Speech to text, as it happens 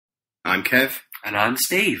I'm Kev. And I'm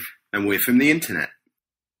Steve. And we're from the internet.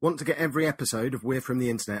 Want to get every episode of We're From The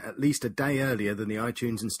Internet at least a day earlier than the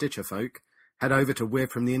iTunes and Stitcher folk? Head over to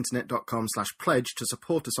we'refromtheinternet.com/pledge to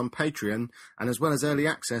support us on Patreon, and as well as early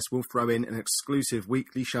access, we'll throw in an exclusive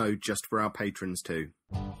weekly show just for our patrons too.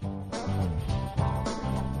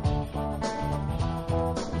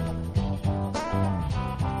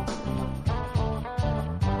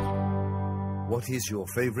 What is your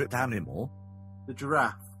favourite animal? The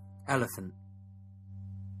giraffe. Elephant.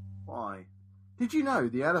 Why? Did you know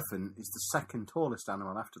the elephant is the second tallest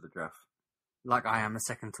animal after the giraffe? Like I am the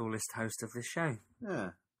second tallest host of this show.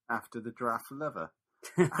 Yeah, after the giraffe leather.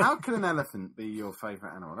 How can an elephant be your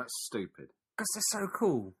favourite animal? That's stupid. Because they're so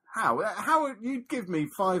cool. How you'd give me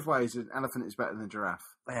 5 ways an elephant is better than a giraffe?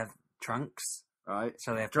 They have trunks. Right.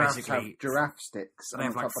 So they have Giraffes basically... have giraffe sticks. They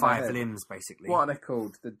have like 5 limbs, basically. What are they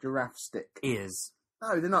called? The giraffe stick? Ears.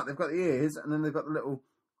 No, they're not. They've got the ears, and then they've got the little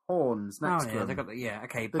horns next to them. They've got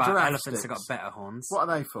okay, The but giraffe elephants sticks. have got better horns. What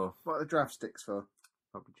are they for? What are the giraffe sticks for?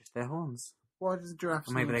 Probably just their horns. Why does the giraffe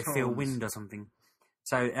Or maybe they need feel horns? wind or something.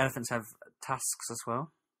 So elephants have tusks as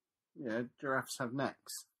well. Yeah, giraffes have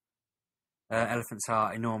necks. Elephants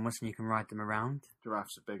are enormous and you can ride them around.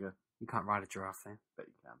 Giraffes are bigger. You can't ride a giraffe though. But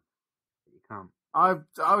you can. But you can't.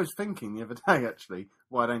 I was thinking the other day, actually,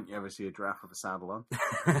 why don't you ever see a giraffe with a saddle on?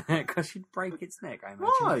 Because you'd break its neck, I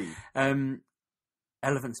imagine. Why?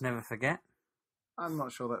 Elephants never forget. I'm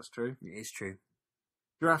not sure that's true. It is true.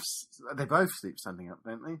 Giraffes, they both sleep standing up,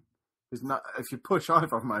 don't they? Because if you push either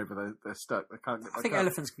of them over, they're stuck. They can't get back I think up.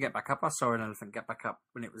 elephants can get back up. I saw an elephant get back up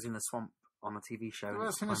when it was in a swamp on a TV show. Well,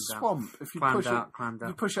 it's in a Climbed out. swamp. If you Climbed push out. if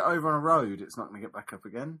you push it over on a road, it's not going to get back up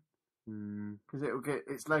again. Mm. Because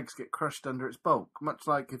its legs get crushed under its bulk, much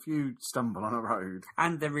like if you stumble on a road.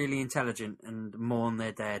 And they're really intelligent and mourn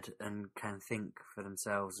their dead and can think for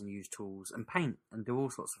themselves and use tools and paint and do all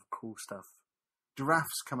sorts of cool stuff.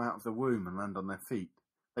 Giraffes come out of the womb and land on their feet.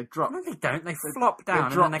 They drop. No, they don't. They flop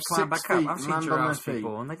down and then they climb back up. I've seen giraffes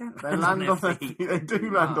before, and they don't They land on their feet. They do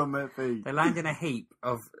land on their feet. They land in a heap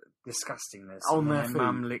of disgustingness. On and their then feet.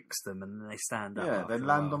 Mum licks them, and then they stand up. Yeah, after they a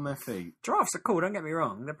land while. on their feet. Giraffes are cool. Don't get me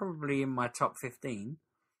wrong. They're probably in my top 15.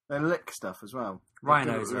 They lick stuff as well.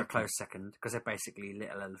 Rhinos are a close second because they're basically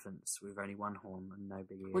little elephants with only one horn and no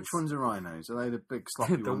big ears. Which ones are rhinos? Are they the big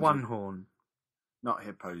sloppy The ones? one horn. Not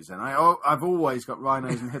hippos then. I've always got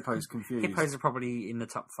rhinos and hippos confused. Hippos are probably in the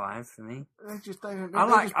top 5 for me. They don't. I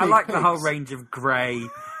like the whole range of grey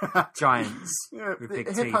giants Yeah, with the big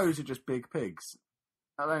teeth. hippos are just big pigs.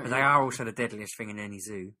 But they are also the deadliest thing in any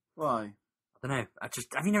zoo. Why? I don't know.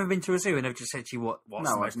 Have you never been to a zoo and they've just said to you what's the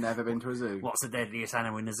No, most, I've never been to a zoo. what's the deadliest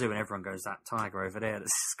animal in the zoo? And everyone goes, that tiger over there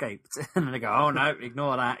that's escaped. And then they go, oh no,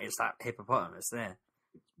 ignore that. It's that hippopotamus there.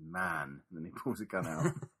 Man, and then he pulls a gun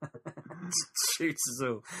out. Shoots us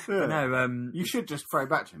all. Yeah. But no, You should just throw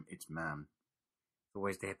back to him. It's man.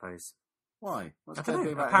 always the hippos. Why? What's I don't deadly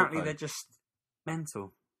know. about Apparently hippo? they're just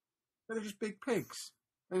mental. They're just big pigs.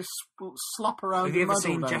 They just slop around. Have you in ever mud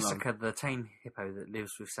seen all day Jessica, the tame hippo that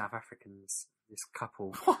lives with South Africans? This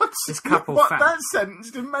couple. Long. What? This couple What? found- That sentence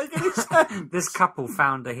didn't make any sense. This couple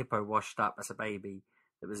found a hippo washed up as a baby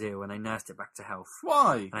that was ill, and they nursed it back to health.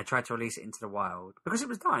 Why? And they tried to release it into the wild because it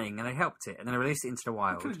was dying, and they helped it. And then they released it into the You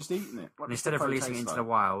wild. could have just eaten it. What And does instead of hippo releasing it taste into like? the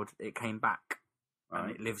wild, it came back, and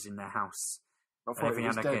Right. it lives in their house. I thought every it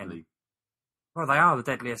was now and again. deadly. Well, they are the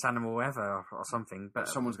deadliest animal ever, or something. But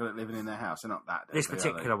Someone's got it living in their house. They're not that deadly. this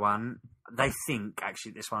particular one, they think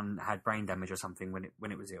actually this one had brain damage or something when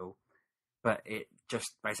it was ill. But it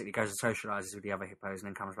just basically goes and socialises with the other hippos and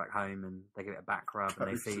then comes back home and they give it a back rub and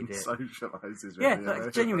they feed it. Socialises. Yeah,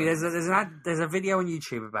 like, genuinely, there's a video on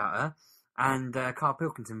YouTube about her, and Carl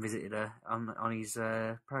Pilkington visited her on his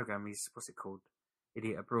program. What's it called?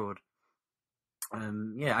 Idiot Abroad.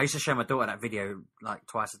 Yeah, I used to show my daughter that video like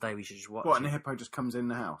twice a day. We should just watch. What? And it. the hippo just comes in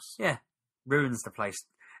the house. Yeah, ruins the place.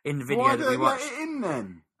 In the video Why that do we they watched, let it in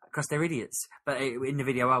then? because they're idiots. But in the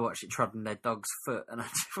video I watched, it trod on their dog's foot, and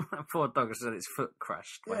poor dog has had its foot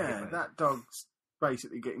crushed. By the Yeah, hippo. that dog's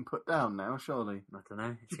basically getting put down now. Surely. I don't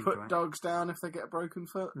know. You put dogs down if they get a broken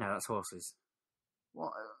foot. No, that's horses.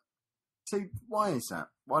 What? See, why is that?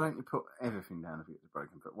 Why don't you put everything down if it gets a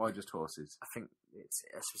broken foot? Why just horses? I think it's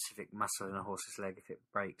a specific muscle in a horse's leg. If it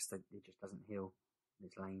breaks, it just doesn't heal.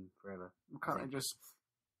 It's lame forever. Can't they just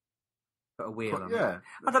put a wheel on it? Yeah.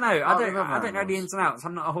 I don't know. Like I with don't other know the animals. ins and outs.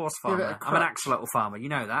 I'm not a horse Give it a farmer. I'm an crutch. axolotl farmer. You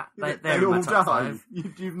know that. They They're in my all top die. 5.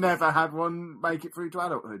 You've never had one make it through to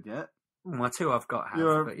adulthood yet. Well, 2 I've got.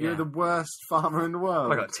 You're yeah. the worst farmer in the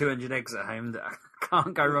world. I've got 200 eggs at home that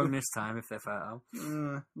can't go wrong this time if they're fertile.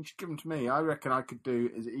 You should give them to me. I reckon I could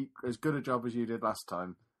do as good a job as you did last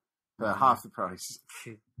time for half the price.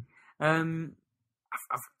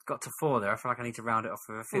 I've got to 4 there. I feel like I need to round it off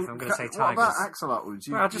with a fifth. I'm going to say tigers. What about axolotls?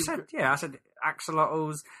 Well, I said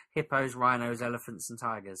axolotls, hippos, rhinos, elephants, and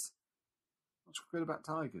tigers. What's good about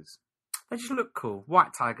tigers? They just look cool.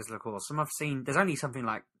 White tigers look awesome. I've seen, there's only something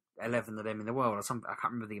like 11 of them in the world, or something. I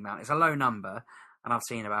can't remember the amount. It's a low number, and I've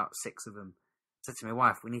seen about 6 of them. I said to my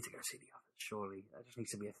wife, we need to go see the others, surely. That just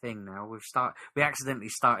needs to be a thing now. We accidentally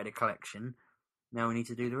started a collection. Now we need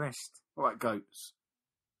to do the rest. What about goats?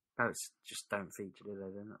 Goats just don't feature, do they?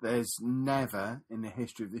 They're not. There's never, in the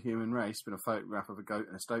history of the human race, been a photograph of a goat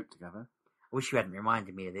and a stoat together. I wish you hadn't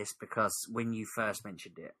reminded me of this, because when you first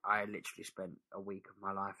mentioned it, I literally spent a week of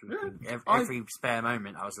my life looking. Yeah, every spare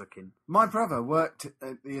moment I was looking. My brother worked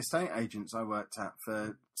at the estate agents I worked at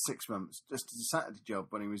for 6 months, just as a Saturday job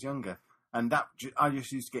when he was younger. And I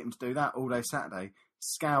just used to get him to do that all day Saturday,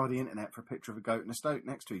 scour the internet for a picture of a goat and a stoat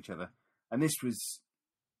next to each other. And this was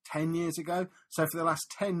 10 years ago. So for the last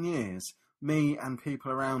 10 years, me and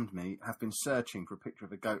people around me have been searching for a picture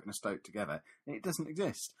of a goat and a stoat together. And it doesn't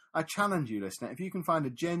exist. I challenge you, listener, if you can find a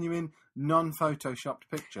genuine, non-photoshopped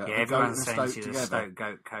picture of a goat and a stoat together. Stoat,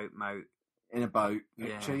 goat, coat, moat. In a boat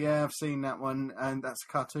picture. Yeah, I've seen that one. And that's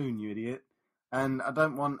a cartoon, you idiot. And I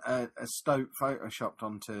don't want a stoat photoshopped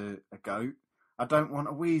onto a goat. I don't want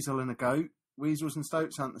a weasel and a goat. Weasels and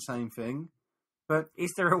stoats aren't the same thing. But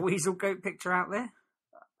is there a weasel goat picture out there?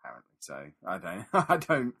 Apparently so. I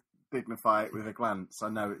don't dignify it with a glance. I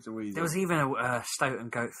know it's a weasel. There was even a stoat and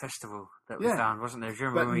goat festival that we found, wasn't there? Do you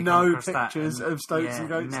remember but when we no pictures of stoats and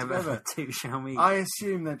goats never together. Two shall meet. I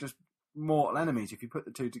assume they're just mortal enemies. If you put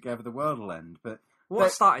the two together, the world will end. But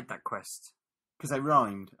what started that quest? Because they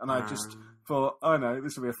rhymed, and I just thought, oh no,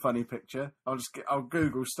 this will be a funny picture. I'll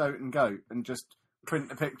Google stoat and goat and just print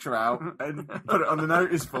the picture out and put it on the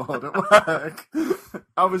notice board at work.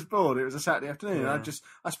 I was bored. It was a Saturday afternoon. Yeah. And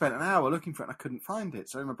I spent an hour looking for it and I couldn't find it.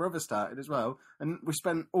 So my brother started as well. And we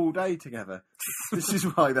spent all day together. This is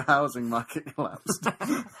why the housing market collapsed.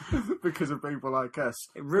 Because of people like us.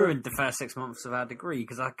 It ruined the first 6 months of our degree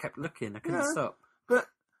because I kept looking. I couldn't stop. But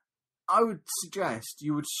I would suggest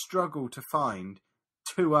you would struggle to find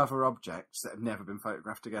 2 other objects that have never been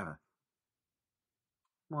photographed together.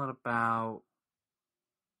 What about...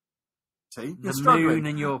 See, the moon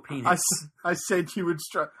and your penis. I said you would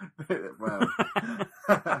struggle. Well,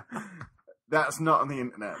 that's not on the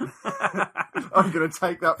internet. I'm going to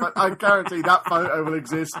take that. I guarantee that photo will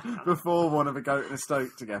exist before one of a goat and a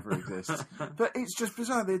stoat together exists. But it's just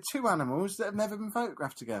bizarre. There are 2 animals that have never been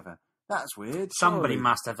photographed together. That's weird. Somebody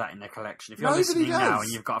must have that in their collection. If you're listening now and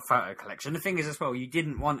you've got a photo collection, the thing is as well, you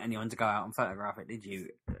didn't want anyone to go out and photograph it, did you?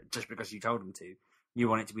 Just because you told them to. You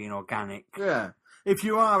want it to be an organic. Yeah. If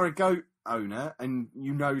you are a goat owner and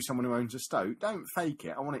you know someone who owns a stoat, don't fake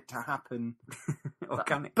it. I want it to happen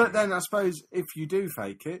organic. But then I suppose if you do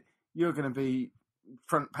fake it, you're going to be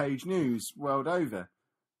front page news world over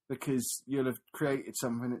because you'll have created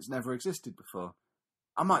something that's never existed before.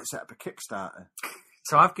 I might set up a Kickstarter.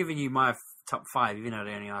 So I've given you my top 5, even though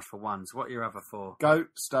they only asked for 1. So what are your other 4? Goat,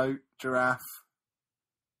 stoat, giraffe,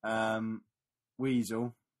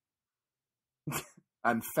 weasel,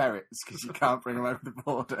 and ferrets, because you can't bring them over the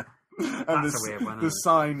border. And That's a weird one, the isn't it?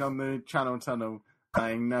 sign on the Channel Tunnel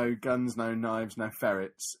saying no guns, no knives, no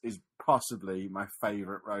ferrets is possibly my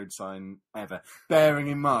favourite road sign ever. Bearing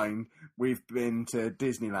in mind, we've been to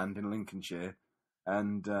Disneyland in Lincolnshire,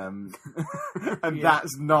 and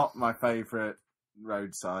that's not my favourite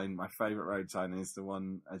road sign. My favourite road sign is the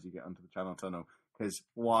one as you get onto the Channel Tunnel. Because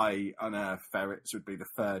why on earth ferrets would be the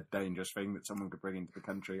 3rd dangerous thing that someone could bring into the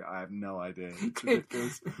country, I have no idea. It's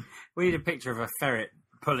ridiculous. We need a picture of a ferret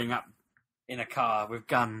pulling up in a car with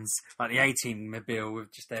guns, like the A-Team mobile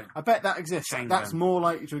with just their... I bet that exists. chain That's gun. more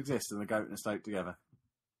likely to exist than the goat and the stoat together.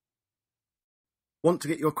 Want to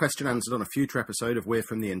get your question answered on a future episode of We're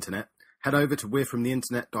From The Internet? Head over to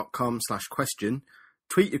we'refromtheinternet.com/question,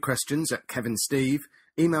 tweet your questions at Kevin Steve,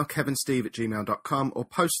 email kevinsteve@gmail.com, or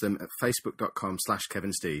post them at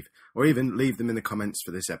facebook.com/kevinsteve, or even leave them in the comments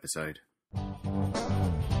for this episode.